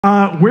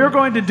We're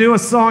going to do a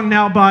song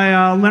now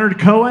by Leonard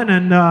Cohen,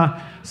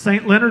 and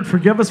St. Leonard,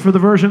 forgive us for the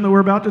version that we're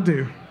about to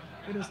do.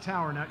 It is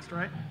Tower next,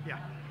 right? Yeah.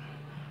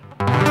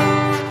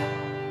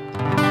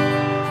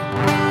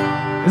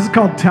 This is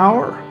called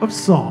Tower of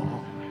Song.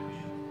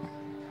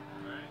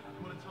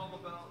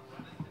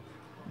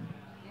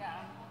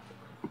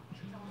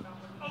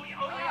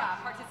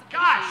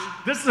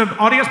 This is an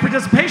audience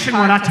participation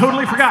one. I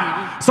totally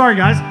forgot. Sorry,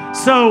 guys.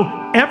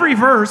 So every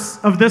verse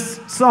of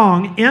this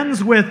song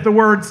ends with the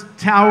words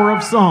Tower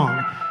of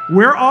Song.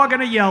 We're all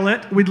going to yell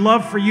it. We'd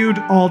love for you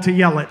all to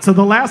yell it. So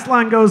the last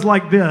line goes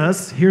like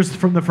this. Here's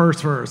from the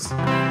first verse.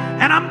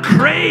 And I'm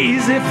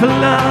crazy for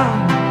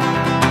love,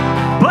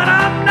 but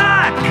I'm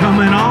not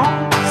coming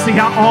on. See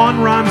how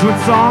on rhymes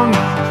with song?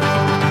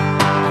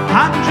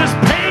 I'm just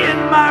paying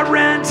my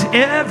rent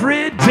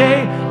every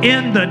day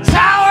in the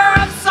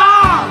Tower of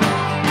Song.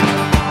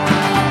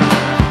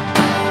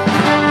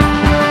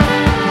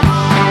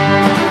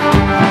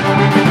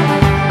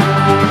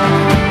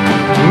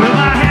 Well,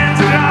 my hands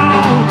are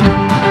gone,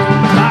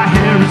 my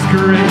hair is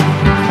gray.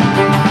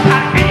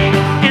 I ain't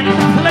in the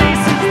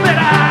places that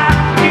I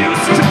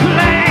used to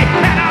play,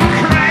 and I'm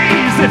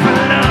crazy for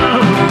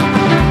love,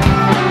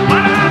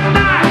 but I'm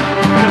not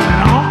coming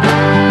on.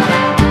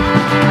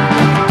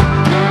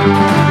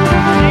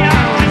 See,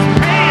 I'm just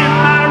paying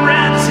my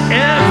rent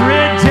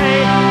every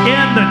day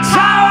in the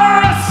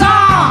Tower of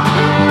Song.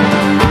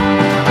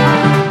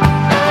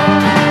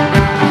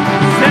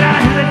 Said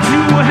I had to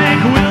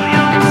Hank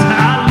Williams,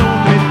 how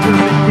lonely does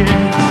it get?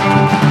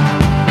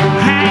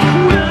 Hank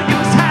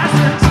Williams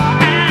hasn't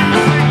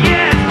answered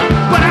yet,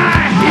 but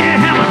I hear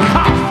him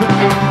coughing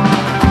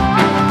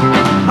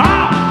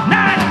all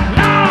night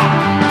long.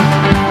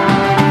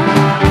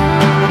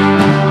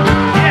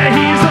 Yeah,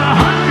 he's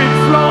 100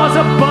 floors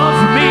above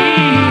me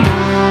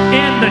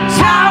in the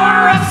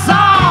Tower of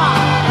Song.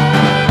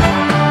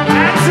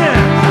 That's it.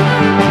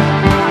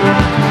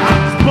 I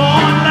was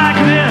born like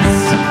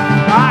this,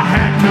 I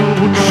had no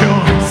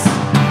choice.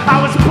 I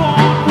was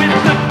born with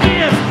the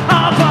gift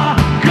of a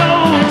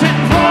golden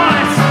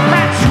voice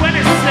at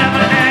 27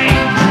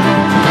 angels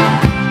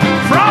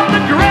from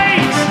the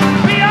great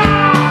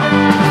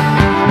beyond.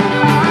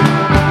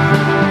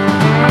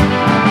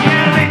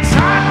 Yeah, they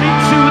tied me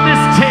to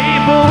this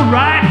table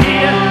right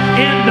here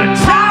in the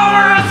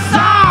Tower of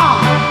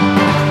Song.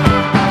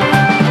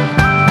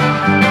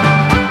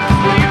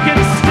 You can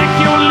stick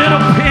your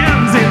little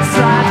pins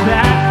inside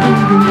that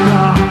voodoo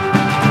doll.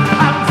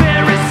 I'm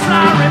very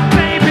sorry,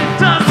 baby,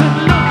 doesn't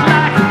look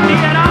like me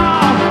at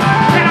all.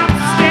 And I'm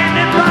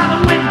standing by the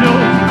window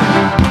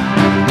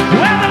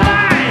where the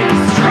light is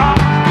strong.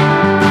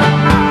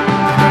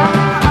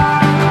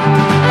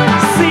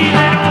 See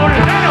that old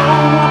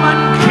woman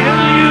kill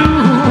you,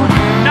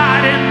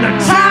 not in the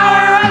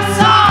Tower of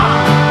Song.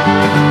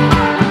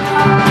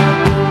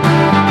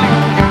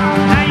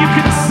 Now you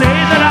can say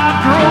that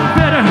I've grown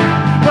better,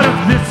 but of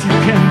this you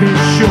can be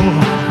sure.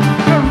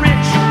 The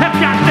rich have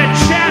got their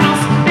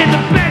channels in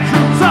the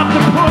bedrooms of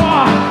the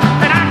poor,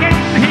 and I can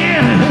hear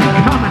them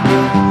coming,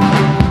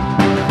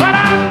 but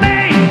I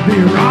may be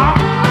wrong.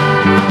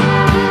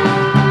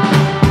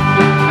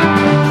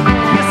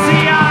 You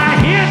see, I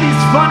hear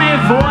these funny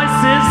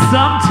voices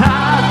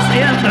sometimes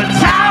in the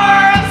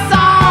Tower of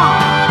Song.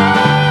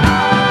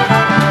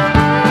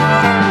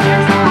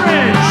 Here's the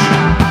bridge.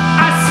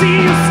 I see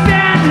you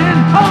standing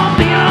on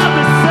the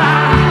other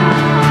side.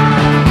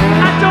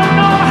 I don't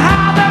know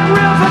how that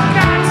river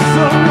got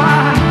so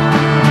wide.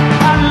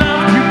 I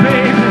loved you,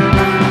 baby,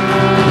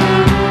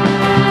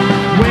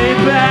 way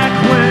back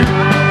when.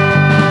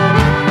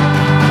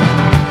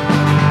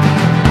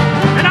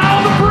 And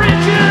all the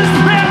bridges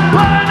they're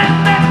burning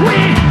that we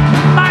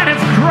might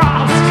have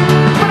crossed,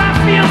 but I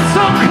feel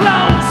so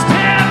close to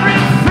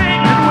everything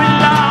that we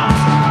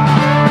lost.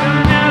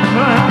 We'll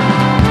never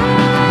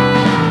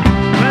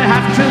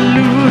have to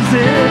lose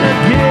it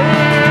again.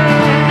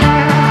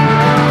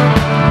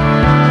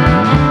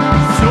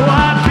 So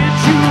I bid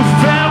you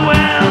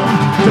farewell.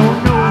 Don't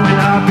know when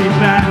I'll be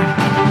back.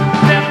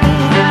 They're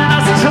moving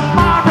us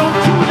tomorrow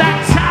to that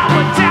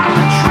tower down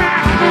the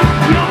track.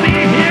 You'll be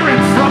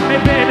hearing from me,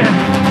 baby,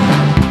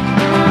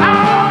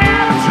 long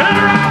after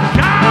I'm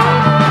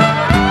gone.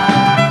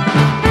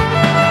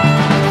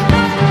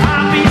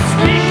 I'll be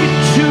speaking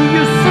to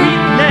you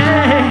sweetly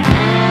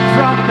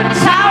from the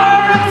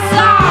Tower of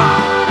Song.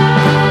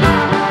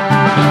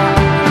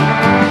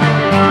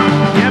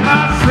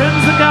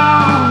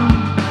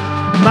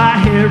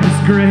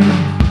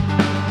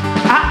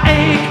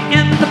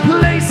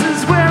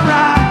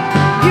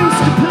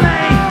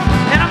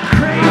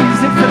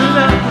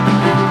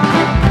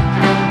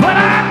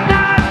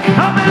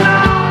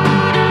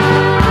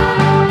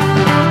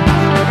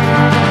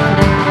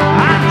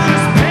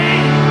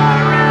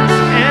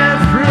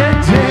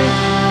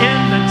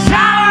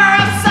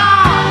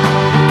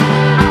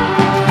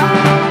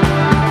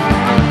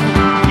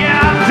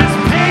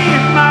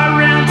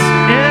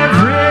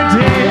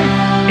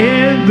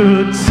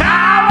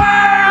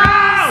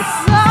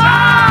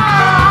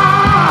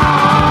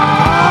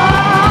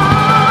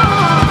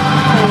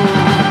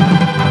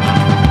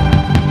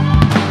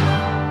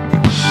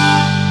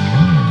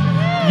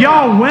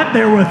 y'all went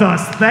there with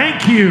us.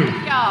 Thank you.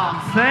 Y'all.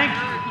 Thank you.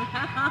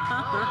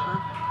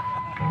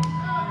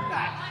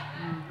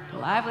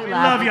 Lively, We lively.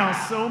 love y'all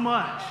so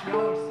much.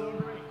 Y'all are so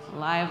great.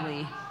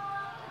 Lively.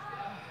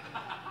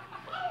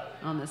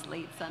 On this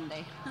late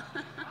Sunday.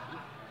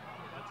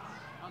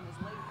 On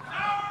this late.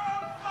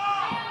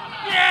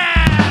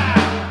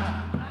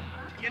 Yeah!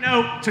 You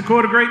know, to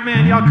quote a great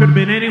man, y'all could have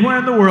been anywhere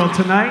in the world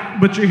tonight,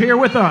 but you're here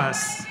with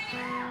us.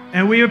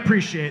 And we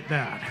appreciate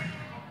that.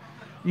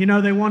 You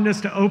know, they wanted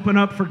us to open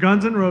up for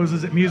Guns N'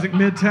 Roses at Music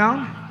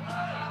Midtown.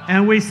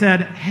 And we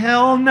said,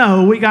 hell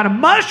no, we got a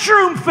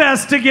Mushroom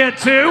Fest to get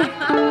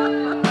to.